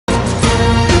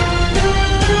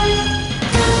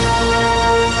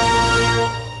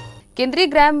केंद्रीय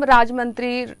गृह राज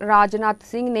मंत्री राजनाथ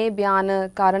सिंह ने बयान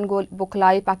कारण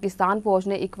बुखलाई पाकिस्तान फौज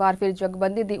ने एक बार फिर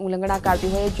जगबंदी की उलंघना करते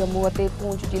हुए जम्मू और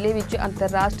पूंछ जिले में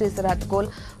अंतरराष्ट्रीय सरहद कोल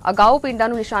अगाऊ पिंडां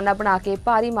नूं निशाना बना के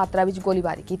भारी मात्रा में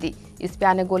गोलीबारी की। इस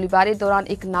भयानक गोलीबारी दौरान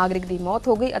एक नागरिक की मौत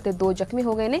हो गई और 2 जख्मी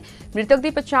हो गए ने। मृतक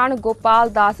की पछाण गोपाल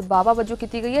दास बाबा वजों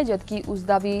की गई है, जबकि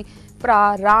उसका भी भरा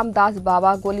रामदास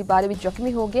बाबा गोलीबारी में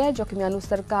जख्मी हो गया है। जख्मियों नूं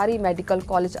सरकारी मैडिकल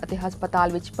कॉलेज और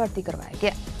हस्पताल में भर्ती करवाया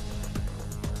गया।